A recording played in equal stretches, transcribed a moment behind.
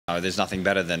There's nothing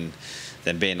better than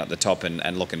being at the top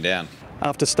and looking down.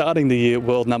 After starting the year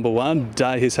world #1,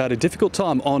 Day has had a difficult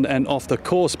time on and off the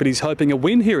course, but he's hoping a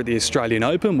win here at the Australian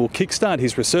Open will kickstart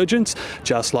his resurgence,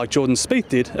 just like Jordan Spieth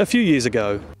did a few years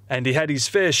ago. And he had his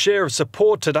fair share of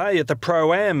support today at the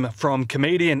Pro-Am from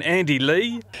comedian Andy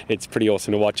Lee. It's pretty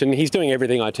awesome to watch, and he's doing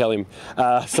everything I tell him,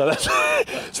 so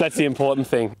that's the important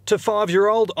thing. To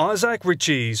 5-year-old Isaac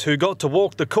Ritchies, who got to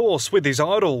walk the course with his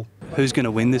idol. Who's going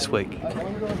to win this week?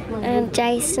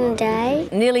 Jason Day.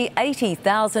 Nearly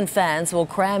 80,000 fans will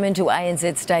cram into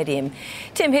ANZ Stadium.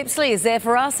 Tim Hipsley is there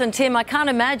for us, and Tim, I can't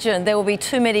imagine there will be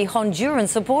too many Honduran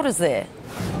supporters there.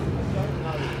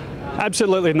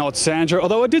 Absolutely not, Sandra,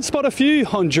 although I did spot a few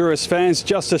Honduras fans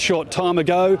just a short time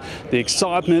ago. The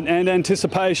excitement and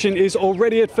anticipation is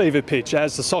already at fever pitch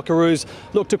as the Socceroos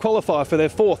look to qualify for their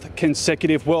 4th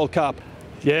consecutive World Cup.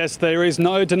 Yes, there is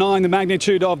no denying the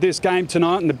magnitude of this game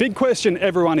tonight, and the big question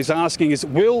everyone is asking is,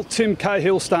 will Tim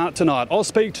Cahill start tonight? I'll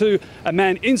speak to a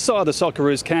man inside the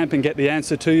Socceroos camp and get the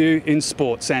answer to you in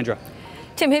sport. Sandra.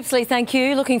 Tim Hipsley, thank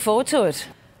you. Looking forward to it.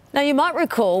 Now, you might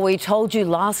recall we told you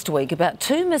last week about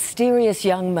 2 mysterious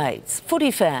young mates, footy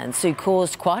fans, who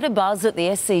caused quite a buzz at the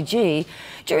SCG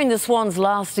during the Swans'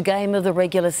 last game of the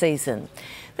regular season.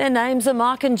 Their names are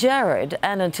Mark and Jared,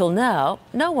 and until now,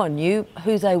 no one knew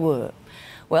who they were.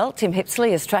 Well, Tim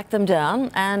Hipsley has tracked them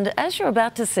down, and as you're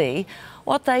about to see,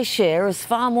 what they share is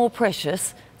far more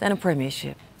precious than a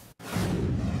premiership.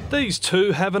 These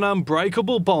two have an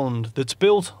unbreakable bond that's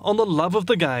built on the love of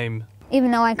the game.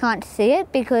 Even though I can't see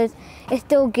it, because it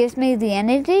still gives me the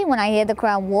energy when I hear the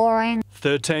crowd roaring.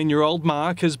 13-year-old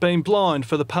Mark has been blind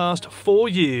for the past 4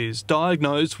 years,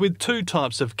 diagnosed with 2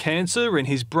 types of cancer in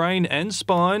his brain and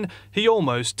spine. He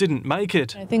almost didn't make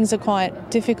it. Things are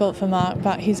quite difficult for Mark,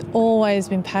 but he's always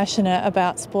been passionate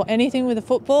about sport. Anything with a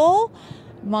football,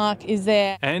 Mark is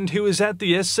there. And he was at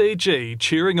the SCG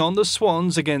cheering on the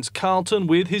Swans against Carlton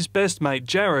with his best mate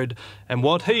Jared, and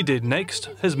what he did next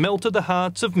has melted the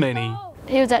hearts of many.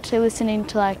 He was actually listening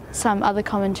to some other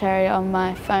commentary on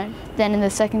my phone. Then in the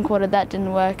second quarter that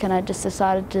didn't work, and I just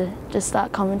decided to just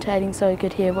start commentating so he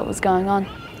could hear what was going on.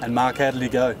 And Mark, how did he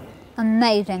go?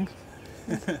 Amazing.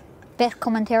 Best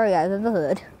commentary I've ever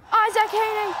heard. Isaac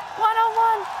Heaney,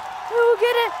 1-on-1, who will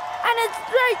get it? And it's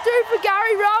straight through for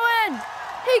Gary Rowan.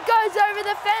 He goes over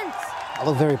the fence. I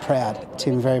look very proud,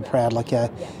 Tim, very proud.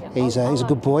 He's a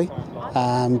good boy,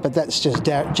 but that's just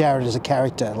Jared as a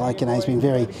character. He's been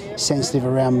very sensitive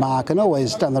around Mark and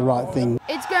always done the right thing.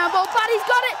 It's ground ball, Buddy's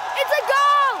got it. It's a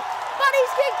goal.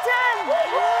 Buddy's kicked him.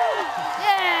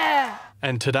 Yeah.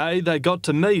 And today they got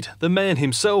to meet the man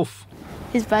himself.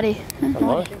 His buddy.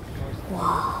 Hello.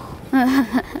 Wow.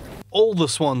 All the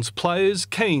Swans players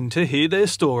keen to hear their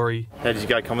story. How did you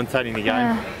go commentating the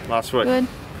game last week? Good.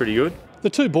 Pretty good. The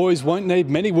two boys won't need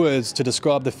many words to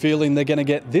describe the feeling they're going to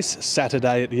get this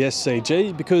Saturday at the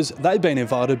SCG, because they've been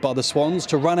invited by the Swans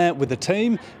to run out with the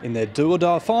team in their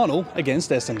do-or-die final against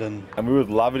Essendon. And we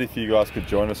would love it if you guys could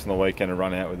join us on the weekend and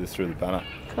run out with us through the banner.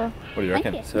 Cool. What do you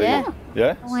reckon? So yeah.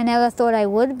 Yeah? Oh, I never thought I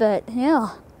would, but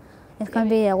yeah, it's going to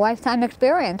be a lifetime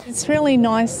experience. It's really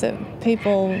nice that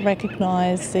people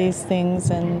recognise these things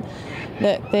and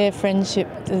that their friendship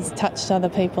has touched other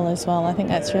people as well. I think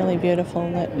that's really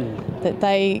beautiful, that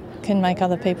they can make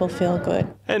other people feel good.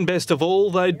 And best of all,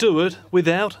 they do it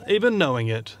without even knowing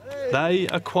it. They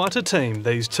are quite a team,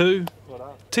 these two.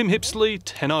 Tim Hipsley,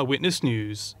 10 Eyewitness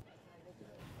News.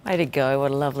 Way to go,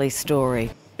 what a lovely story.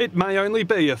 It may only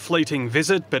be a fleeting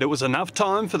visit, but it was enough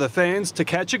time for the fans to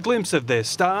catch a glimpse of their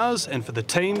stars and for the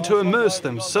team to immerse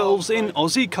themselves in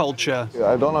Aussie culture.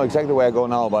 I don't know exactly where I go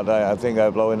now, but I think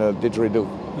I blow in a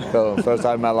didgeridoo. So first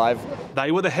time in my life.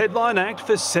 They were the headline act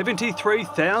for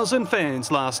 73,000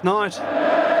 fans last night.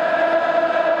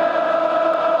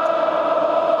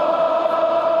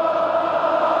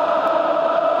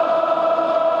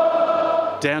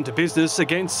 Down to business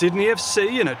against Sydney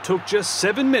FC, and it took just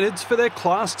 7 minutes for their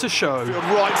class to show.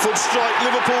 Right foot strike,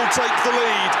 Liverpool take the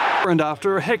lead. And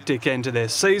after a hectic end to their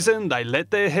season, they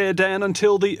let their hair down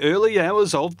until the early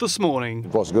hours of this morning.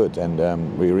 It was good, and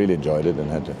we really enjoyed it and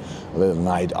had a little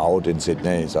night out in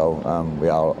Sydney, so we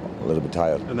are a little bit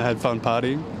tired. And they had fun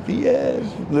partying? Yeah,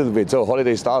 a little bit. So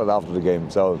holiday started after the game,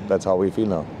 so that's how we feel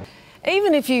now.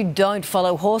 Even if you don't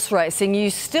follow horse racing, you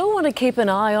still want to keep an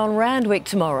eye on Randwick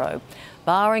tomorrow.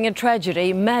 Barring a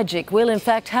tragedy, magic will in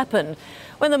fact happen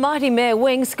when the mighty mare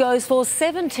Winx goes for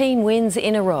 17 wins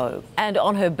in a row. And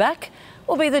on her back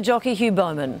will be the jockey Hugh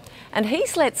Bowman. And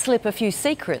he's let slip a few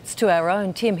secrets to our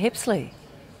own Tim Hipsley.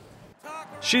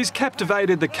 She's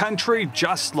captivated the country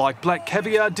just like Black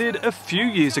Caviar did a few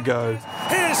years ago.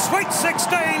 Here's Sweet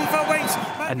 16 for Winx.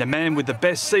 And the man with the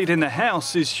best seat in the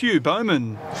house is Hugh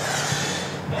Bowman.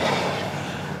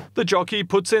 The jockey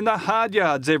puts in the hard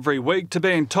yards every week to be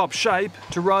in top shape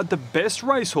to ride the best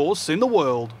racehorse in the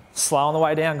world. Slow on the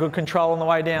way down, good control on the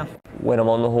way down. When I'm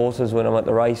on the horses, when I'm at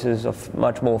the races, I'm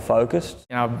much more focused.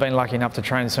 You know, I've been lucky enough to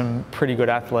train some pretty good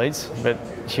athletes, but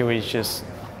Huey's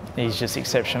he's just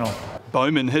exceptional.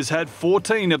 Bowman has had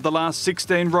 14 of the last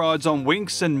 16 rides on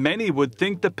Winx, and many would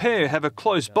think the pair have a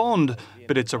close bond,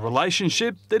 but it's a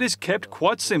relationship that is kept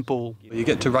quite simple. You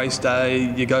get to race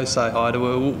day, you go say hi to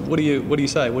her. What do you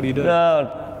say? What do you do?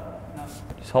 No,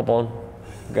 just hop on,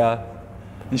 go.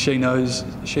 And she knows.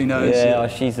 Yeah,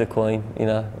 she's the queen. You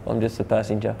know, I'm just the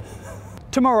passenger.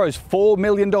 Tomorrow's $4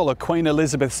 million Queen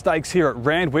Elizabeth Stakes here at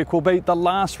Randwick will be the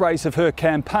last race of her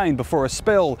campaign before a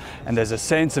spell, and there's a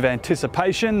sense of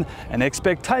anticipation and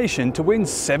expectation to win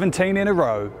 17 in a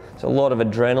row. It's a lot of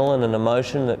adrenaline and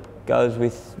emotion that goes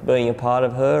with being a part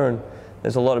of her, and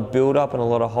there's a lot of build-up and a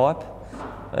lot of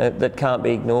hype that can't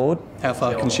be ignored. How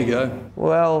far can she go?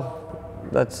 Well,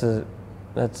 that's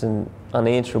an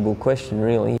unanswerable question,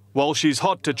 really. While she's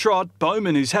hot to trot,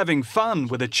 Bowman is having fun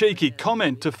with a cheeky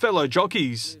comment to fellow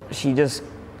jockeys. She just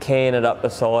cantered up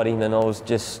beside him, and I was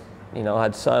just, you know, I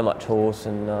had so much horse,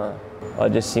 and I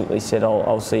just simply said,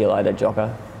 I'll see you later,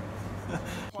 jocker.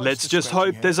 Let's just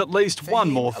hope there's at least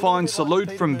one more fine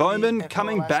salute from Bowman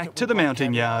coming back to the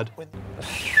mounting yard.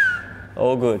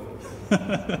 All good.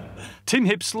 Tim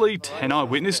Hipsley, 10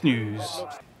 Eyewitness News.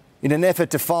 In an effort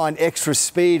to find extra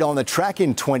speed on the track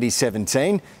in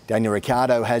 2017, Daniel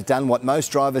Ricciardo has done what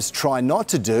most drivers try not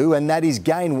to do, and that is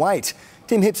gain weight.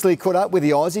 Tim Hipsley caught up with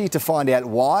the Aussie to find out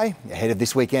why, ahead of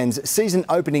this weekend's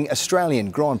season-opening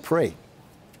Australian Grand Prix.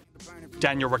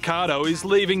 Daniel Ricciardo is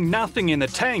leaving nothing in the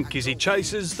tank as he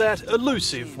chases that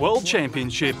elusive World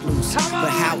Championship.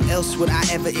 But how else would I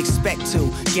ever expect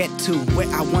to get to where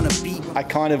I want to be? I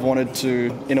kind of wanted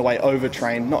to, in a way,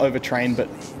 overtrain, not overtrain, but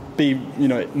be, you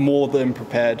know, more than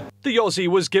prepared. The Aussie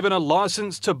was given a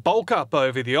licence to bulk up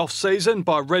over the off-season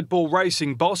by Red Bull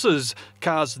Racing bosses.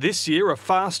 Cars this year are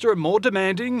faster and more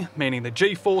demanding, meaning the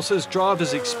G-Force's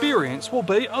driver's experience will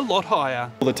be a lot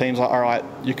higher. All the teams are, all right,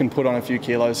 you can put on a few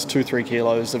kilos, 2-3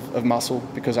 kilos of muscle,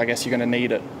 because I guess you're going to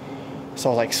need it. So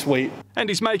I was like, sweet. And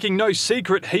he's making no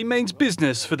secret he means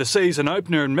business for the season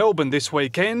opener in Melbourne this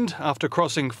weekend after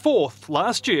crossing 4th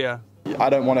last year. I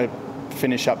don't want to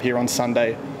finish up here on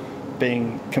Sunday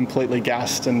being completely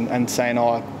gassed and saying,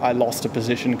 oh, I lost a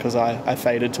position because I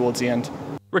faded towards the end.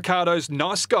 Ricciardo's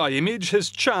nice guy image has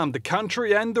charmed the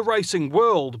country and the racing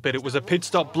world, but it was a pit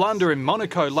stop blunder in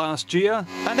Monaco last year.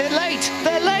 And they're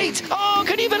late! Oh,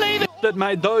 can you believe it? That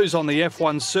made those on the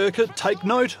F1 circuit take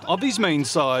note of his mean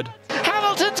side.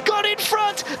 Hamilton's got in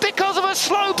front because of a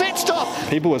slow pit stop.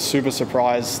 People were super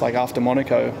surprised, like after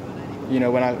Monaco, you know,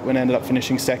 when I ended up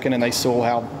finishing second and they saw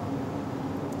how,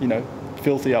 you know,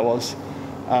 filthy I was.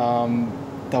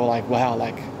 They were like, wow,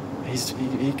 like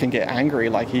he can get angry,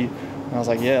 like and I was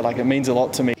like, yeah, like it means a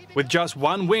lot to me. With just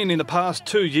one win in the past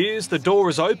 2 years, the door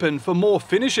is open for more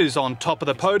finishes on top of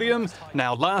the podium.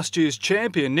 Now last year's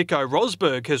champion Nico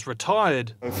Rosberg has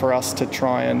retired. For us to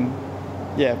try and,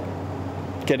 yeah,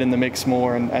 get in the mix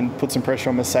more and put some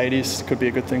pressure on Mercedes could be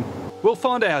a good thing. We'll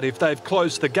find out if they've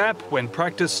closed the gap when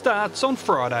practice starts on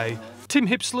Friday. Tim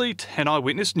Hipsley, 10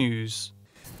 Eyewitness News.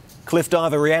 Cliff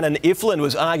diver Rhiannan Iffland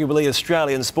was arguably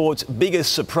Australian sport's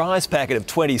biggest surprise packet of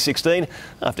 2016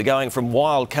 after going from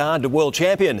wild card to world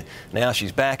champion. Now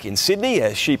she's back in Sydney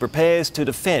as she prepares to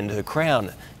defend her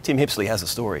crown. Tim Hipsley has the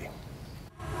story.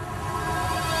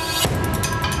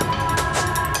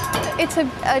 It's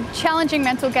a challenging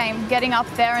mental game, getting up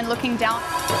there and looking down.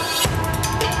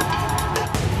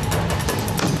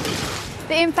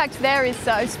 The impact there is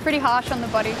it's pretty harsh on the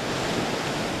body.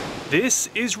 This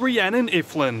is Rhiannan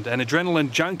Iffland, an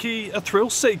adrenaline junkie, a thrill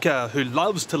seeker who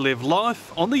loves to live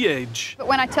life on the edge. But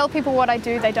when I tell people what I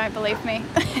do, they don't believe me.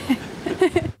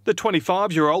 The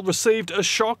 25-year-old received a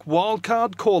shock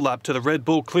wildcard call-up to the Red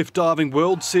Bull Cliff Diving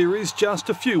World Series just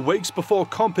a few weeks before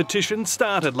competition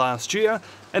started last year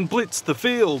and blitzed the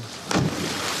field.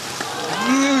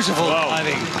 Beautiful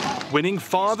diving. Winning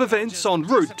 5 events en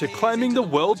route to claiming the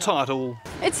world title.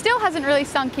 It still hasn't really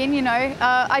sunk in, you know.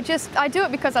 I do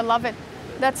it because I love it.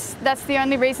 That's the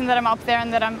only reason that I'm up there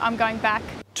and that I'm going back.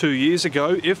 2 years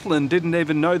ago, Iffland didn't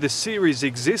even know the series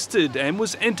existed and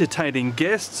was entertaining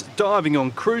guests diving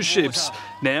on cruise ships.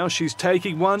 Now she's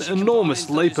taking one enormous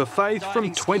leap of faith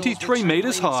from 23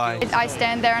 metres high. I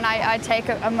stand there and I take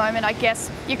a moment, I guess.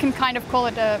 You can kind of call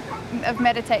it a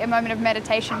a moment of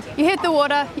meditation. You hit the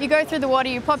water, you go through the water,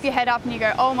 you pop your head up and you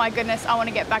go, oh my goodness, I want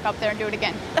to get back up there and do it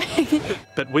again.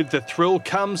 But with the thrill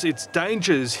comes its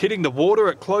dangers, hitting the water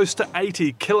at close to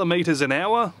 80 kilometres an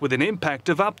hour with an impact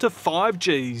of up to 5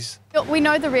 Gs. We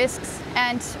know the risks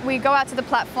and we go out to the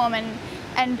platform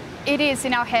and it is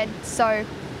in our head. So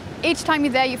each time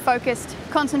you're there, you're focused,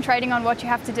 concentrating on what you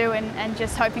have to do and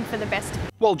just hoping for the best.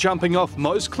 While jumping off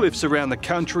most cliffs around the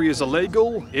country is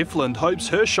illegal, Iffland hopes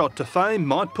her shot to fame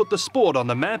might put the sport on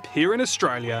the map here in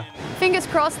Australia. Fingers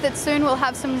crossed that soon we'll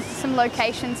have some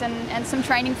locations and some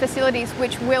training facilities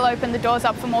which will open the doors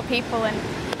up for more people,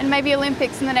 and maybe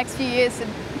Olympics in the next few years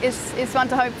is one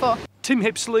to hope for. Tim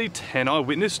Hipsley, 10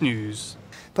 Eyewitness News.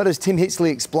 But as Tim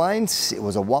Hipsley explains, it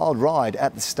was a wild ride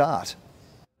at the start.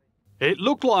 It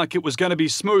looked like it was going to be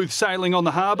smooth sailing on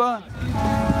the harbour.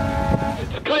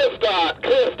 Clear start,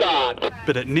 clear start.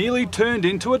 But it nearly turned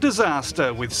into a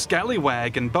disaster, with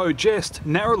Scallywag and Beau Jest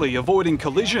narrowly avoiding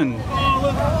collision.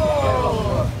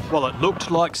 While it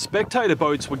looked like spectator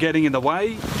boats were getting in the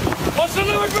way, What's the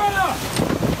limit, brother?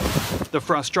 the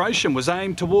frustration was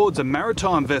aimed towards a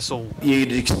maritime vessel.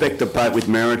 You'd expect a boat with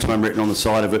maritime written on the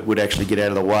side of it would actually get out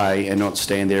of the way and not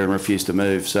stand there and refuse to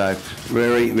move. So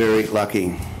very, very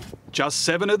lucky. Just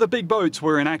 7 of the big boats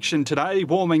were in action today,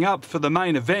 warming up for the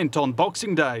main event on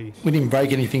Boxing Day. We didn't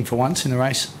break anything for once in the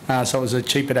race, so it was a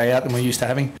cheaper day out than we're used to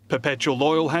having. Perpetual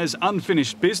Loyal has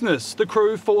unfinished business, the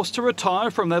crew forced to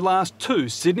retire from their last 2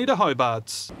 Sydney to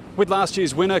Hobarts. With last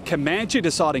year's winner Comanche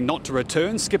deciding not to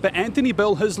return, skipper Anthony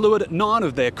Bell has lured 9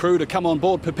 of their crew to come on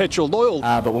board Perpetual Loyal.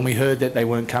 But when we heard that they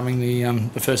weren't coming,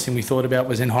 the first thing we thought about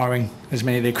was then hiring as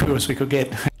many of their crew as we could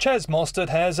get. Chaz Mostart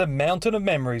has a mountain of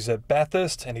memories at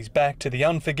Bathurst, and he's back to the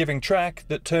unforgiving track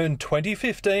that turned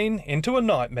 2015 into a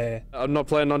nightmare. I'm not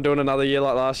planning on doing another year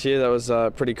like last year. That was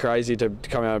pretty crazy to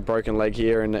come out with a broken leg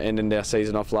here and end our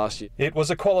season off last year. It was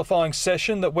a qualifying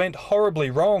session that went horribly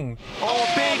wrong. Oh,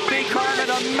 big moment,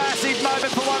 a massive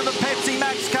moment for one of the Pepsi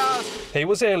Max cars. He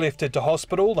was airlifted to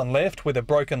hospital and left with a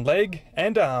broken leg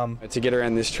and arm. To get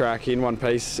around this track in one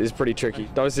piece is pretty tricky.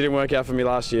 Obviously didn't work out for me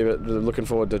last year, but looking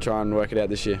forward to try and work it out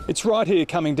this year. It's right here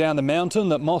coming down the mountain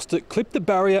that Mostart clipped the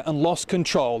barrier and lost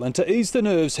control, and to ease the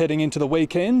nerves heading into the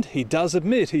weekend, he does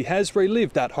admit he has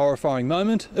relived that horrifying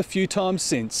moment a few times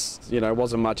since. You know,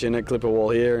 wasn't much in it, clip a wall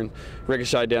here and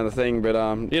ricochet down the thing, but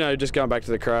you know, just going back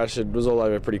to the crash, it was all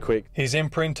over pretty quick. His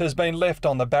imprint has been left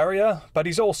on the barrier, but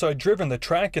he's also driven the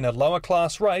track in a lower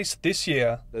class race this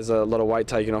year. There's a lot of weight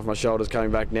taken off my shoulders coming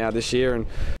back now this year, and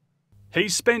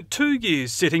he's spent 2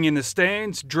 years sitting in the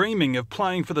stands dreaming of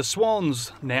playing for the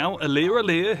Swans. Now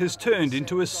Aliir has turned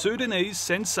into a Sudanese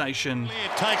sensation.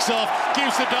 Takes off,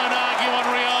 gives the don't argue on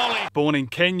Rioli. Born in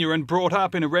Kenya and brought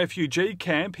up in a refugee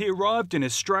camp, he arrived in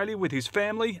Australia with his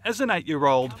family as an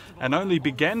 8-year-old and only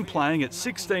began playing at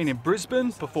 16 in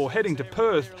Brisbane before heading to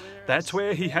Perth. That's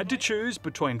where he had to choose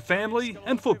between family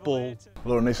and football.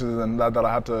 Little nieces and that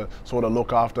I had to sort of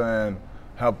look after and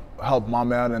help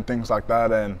mum out and things like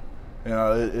that, and you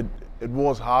know, it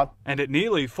was hard. And it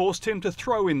nearly forced him to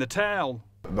throw in the towel.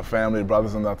 The family,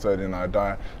 brothers and that said, you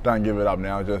know, don't give it up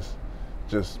now,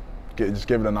 just give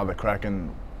it another crack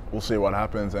and we'll see what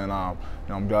happens. And you know,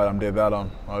 I'm glad I did that.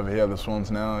 I'm over here at the Swans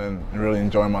now and really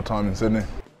enjoying my time in Sydney.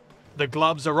 The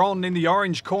gloves are on in the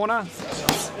orange corner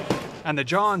and the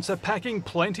Giants are packing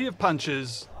plenty of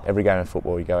punches. Every game of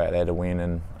football you go out there to win,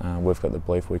 and we've got the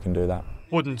belief we can do that.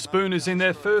 Wooden Spooners in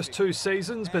their first 2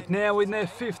 seasons, but now in their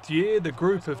 5th year, the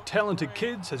group of talented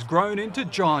kids has grown into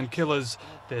giant killers.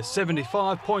 Their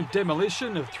 75-point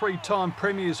demolition of 3-time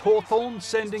premiers Hawthorn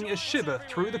sending a shiver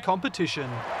through the competition.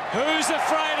 Who's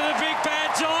afraid of the big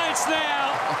bad Giants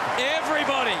now?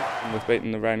 Everybody. We've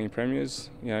beaten the reigning premiers,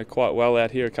 you know, quite well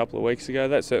out here a couple of weeks ago.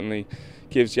 That certainly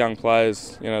gives young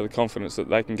players, you know, the confidence that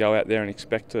they can go out there and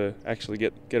expect to actually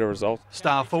get a result.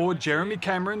 Star forward Jeremy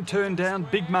Cameron turned down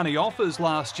big money offers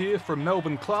last year from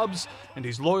Melbourne clubs, and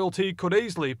his loyalty could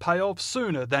easily pay off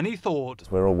sooner than he thought.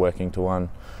 We're all working to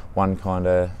one kind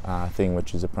of thing,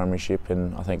 which is a premiership,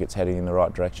 and I think it's heading in the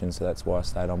right direction, so that's why I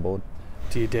stayed on board.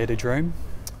 Do you dare to dream?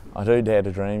 I do dare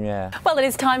to dream, yeah. Well, it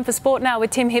is time for sport now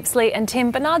with Tim Hipsley and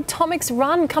Tim. Bernard Tomic's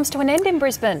run comes to an end in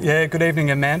Brisbane. Yeah, good evening,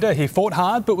 Amanda. He fought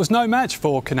hard but was no match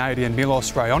for Canadian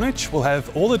Milos Raonic. We'll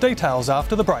have all the details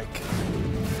after the break.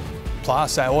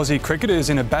 Plus, our Aussie cricketers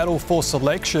in a battle for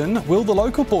selection. Will the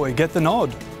local boy get the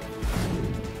nod?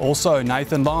 Also,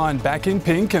 Nathan Lyon back in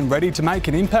pink and ready to make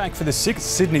an impact for the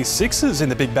Sydney Sixers in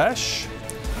the Big Bash.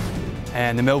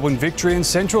 And the Melbourne Victory and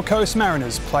Central Coast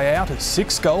Mariners play out a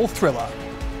 6-goal thriller.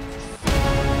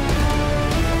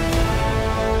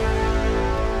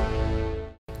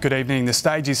 Good evening. The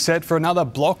stage is set for another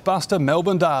blockbuster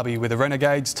Melbourne derby with the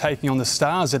Renegades taking on the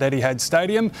Stars at Etihad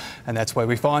Stadium, and that's where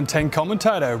we find 10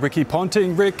 commentator Ricky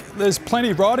Ponting. Rick, there's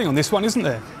plenty riding on this one, isn't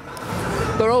there?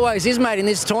 There always is, mate, in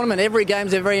this tournament. Every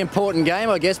game's a very important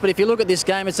game, I guess, but if you look at this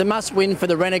game, it's a must-win for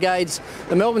the Renegades.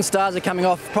 The Melbourne Stars are coming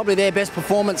off probably their best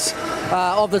performance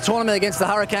of the tournament against the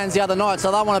Hurricanes the other night,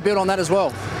 so they want to build on that as well.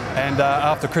 And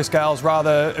after Chris Gale's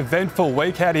rather eventful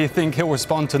week, how do you think he'll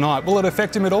respond tonight? Will it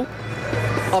affect him at all?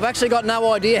 I've actually got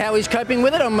no idea how he's coping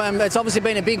with it. It's obviously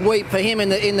been a big week for him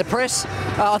in the press.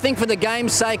 I think for the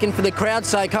game's sake and for the crowd's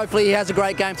sake, hopefully he has a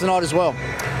great game tonight as well.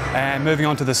 And moving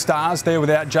on to the Stars, there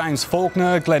without James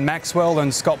Faulkner, Glenn Maxwell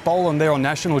and Scott Boland, they're on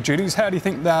national duties. How do you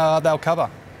think they'll cover?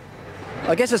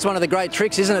 I guess it's one of the great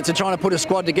tricks, isn't it, to trying to put a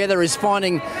squad together, is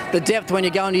finding the depth when you're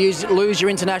going to lose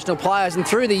your international players. And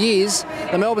through the years,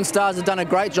 the Melbourne Stars have done a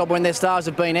great job when their stars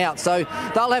have been out. So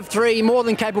they'll have three more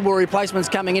than capable replacements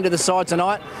coming into the side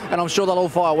tonight, and I'm sure they'll all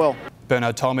fire well.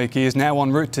 Bernard Tomic is now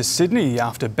en route to Sydney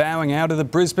after bowing out of the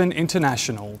Brisbane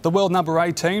International. The world number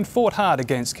 18 fought hard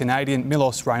against Canadian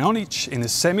Milos Raonic in the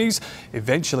semis,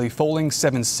 eventually falling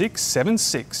 7-6,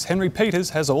 7-6. Henry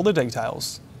Peters has all the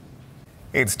details.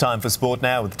 It's time for sport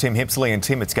now with Tim Hipsley. And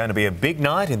Tim, it's going to be a big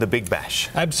night in the Big Bash.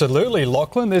 Absolutely,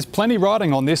 Lachlan. There's plenty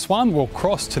riding on this one. We'll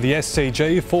cross to the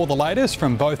SCG for the latest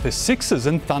from both the Sixers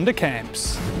and Thunder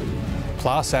camps.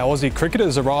 Plus, our Aussie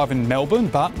cricketers arrive in Melbourne,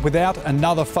 but without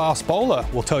another fast bowler.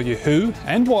 We'll tell you who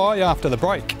and why after the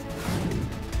break.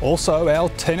 Also, our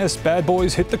tennis bad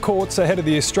boys hit the courts ahead of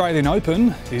the Australian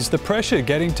Open. Is the pressure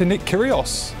getting to Nick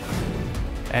Kyrgios?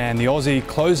 And the Aussie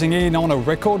closing in on a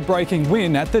record-breaking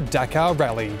win at the Dakar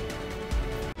Rally.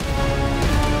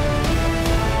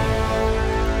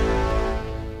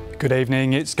 Good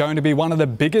evening. It's going to be one of the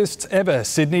biggest ever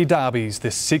Sydney derbies.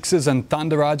 The Sixers and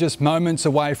Thunder are just moments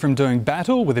away from doing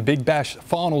battle with a Big Bash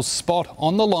finals spot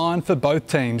on the line for both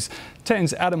teams.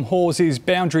 10's Adam Hawes'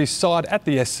 boundary side at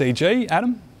the SCG.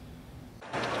 Adam?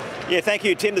 Yeah, thank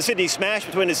you, Tim. The Sydney smash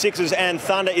between the Sixers and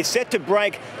Thunder is set to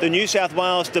break the New South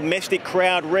Wales domestic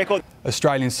crowd record.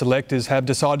 Australian selectors have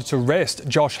decided to rest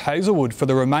Josh Hazlewood for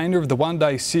the remainder of the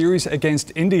one-day series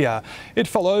against India. It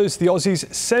follows the Aussies'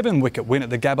 7-wicket win at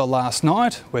the Gabba last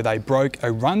night, where they broke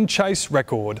a run chase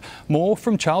record. More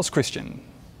from Charles Christian.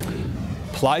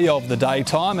 Play of the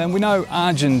daytime, and we know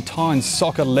Argentine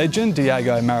soccer legend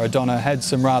Diego Maradona had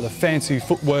some rather fancy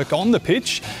footwork on the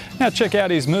pitch. Now check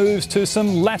out his moves to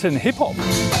some Latin hip-hop.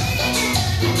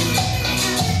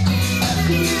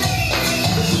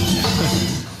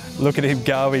 Look at him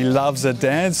go, he loves a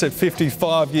dance. At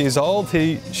 55 years old,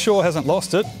 he sure hasn't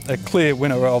lost it. A clear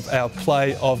winner of our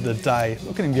play of the day.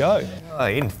 Look at him go. Oh,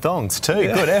 in thongs too.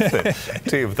 Good effort.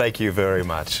 Tim, thank you very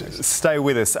much. Stay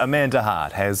with us. Amanda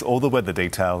Hart has all the weather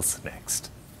details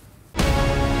next.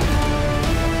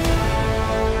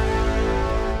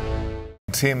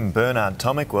 Tim, Bernard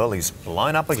Tomic, well, he's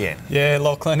blown up again. Yeah,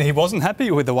 Lachlan, he wasn't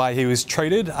happy with the way he was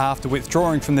treated after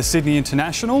withdrawing from the Sydney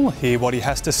International. Hear what he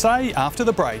has to say after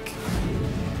the break.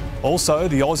 Also,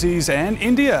 the Aussies and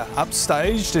India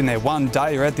upstaged in their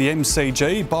one-dayer at the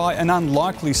MCG by an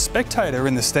unlikely spectator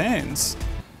in the stands.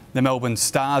 The Melbourne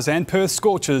Stars and Perth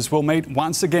Scorchers will meet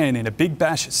once again in a Big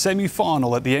Bash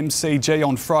semi-final at the MCG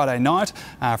on Friday night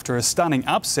after a stunning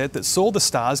upset that saw the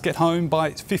Stars get home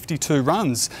by 52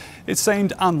 runs. It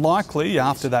seemed unlikely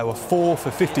after they were 4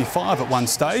 for 55 at one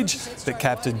stage, but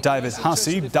captain David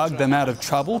Hussey dug them out of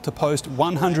trouble to post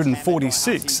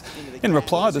 146. In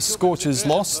reply, the Scorchers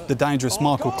lost the dangerous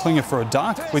Michael Klinger for a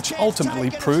duck, which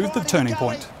ultimately proved the turning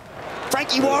point.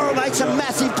 Frankie Worrell makes a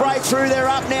massive breakthrough. They're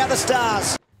up now, the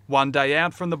Stars. One day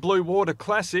out from the Blue Water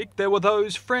Classic, there were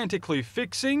those frantically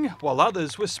fixing, while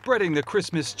others were spreading the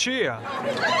Christmas cheer.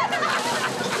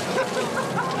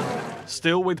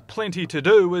 Still with plenty to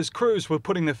do as crews were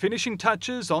putting the finishing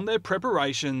touches on their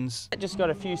preparations. Just got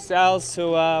a few sails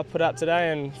to put up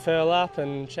today and furl up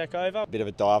and check over. A bit of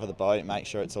a dive of the boat, make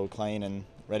sure it's all clean and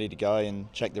ready to go,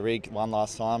 and check the rig one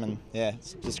last time, and yeah,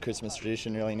 it's just Christmas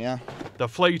tradition really now. The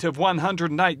fleet of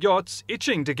 108 yachts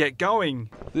itching to get going.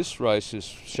 This race is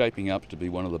shaping up to be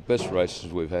one of the best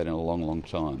races we've had in a long, long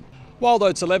time.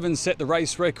 Wildoats 11 set the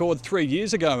race record 3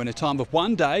 years ago in a time of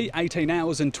 1 day, 18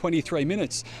 hours and 23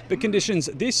 minutes. But conditions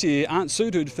this year aren't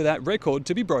suited for that record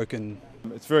to be broken.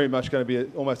 It's very much going to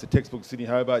be almost a textbook Sydney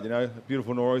Hobart, you know, a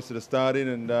beautiful nor'easter to start in,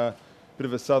 and bit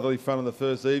of a southerly front on the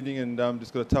first evening, and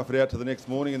just got to tough it out to the next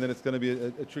morning, and then it's going to be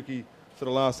a tricky sort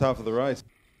of last half of the race.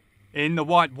 In the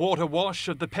white water wash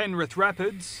of the Penrith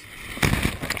Rapids,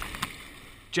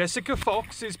 Jessica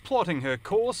Fox is plotting her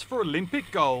course for Olympic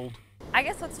gold. I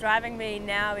guess what's driving me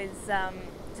now is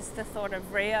just the thought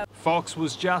of Rio. Fox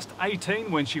was just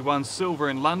 18 when she won silver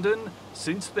in London.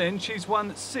 Since then, she's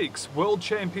won 6 World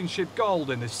Championship gold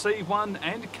in the C1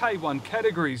 and K1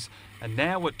 categories. And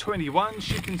now at 21,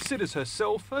 she considers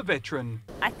herself a veteran.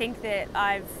 I think that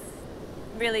I've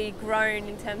really grown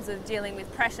in terms of dealing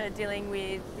with pressure, dealing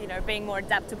with, being more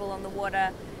adaptable on the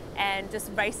water and just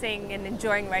racing and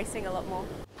enjoying racing a lot more.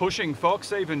 Pushing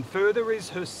Fox even further is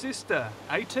her sister,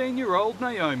 18-year-old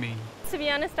Naomi. To be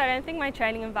honest, I don't think my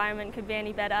training environment could be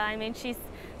any better. I mean, she's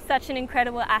such an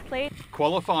incredible athlete.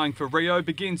 Qualifying for Rio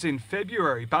begins in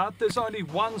February, but there's only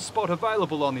one spot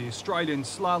available on the Australian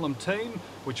slalom team,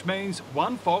 which means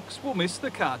one Fox will miss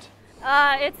the cut.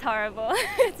 It's horrible.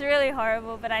 It's really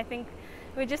horrible, but I think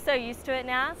we're just so used to it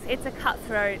now. It's a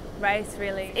cutthroat race,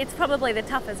 really. It's probably the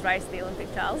toughest race, the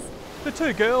Olympic trials. The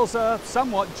two girls are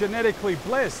somewhat genetically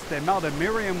blessed. Their mother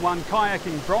Miriam won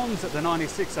kayaking bronze at the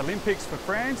 '96 Olympics for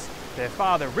France. Their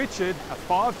father Richard, a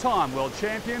 5-time world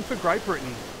champion for Great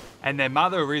Britain. And their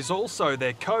mother is also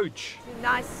their coach.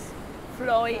 Nice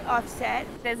flowy offset.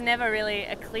 There's never really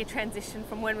a clear transition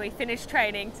from when we finish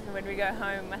training to when we go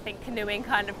home. I think canoeing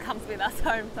kind of comes with us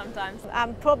home sometimes.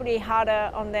 I'm probably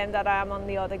harder on them than I am on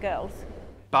the other girls.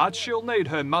 But she'll need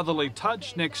her motherly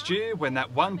touch next year when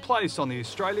that one place on the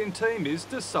Australian team is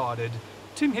decided.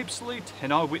 Tim Hipsley,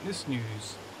 10 Eyewitness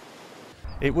News.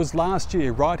 It was last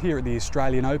year, right here at the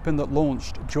Australian Open, that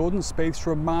launched Jordan Spieth's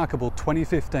remarkable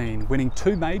 2015, winning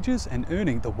 2 majors and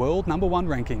earning the world #1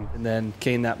 ranking. And then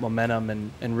gain that momentum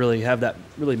and really have that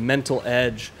really mental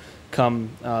edge come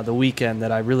the weekend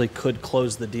that I really could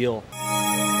close the deal.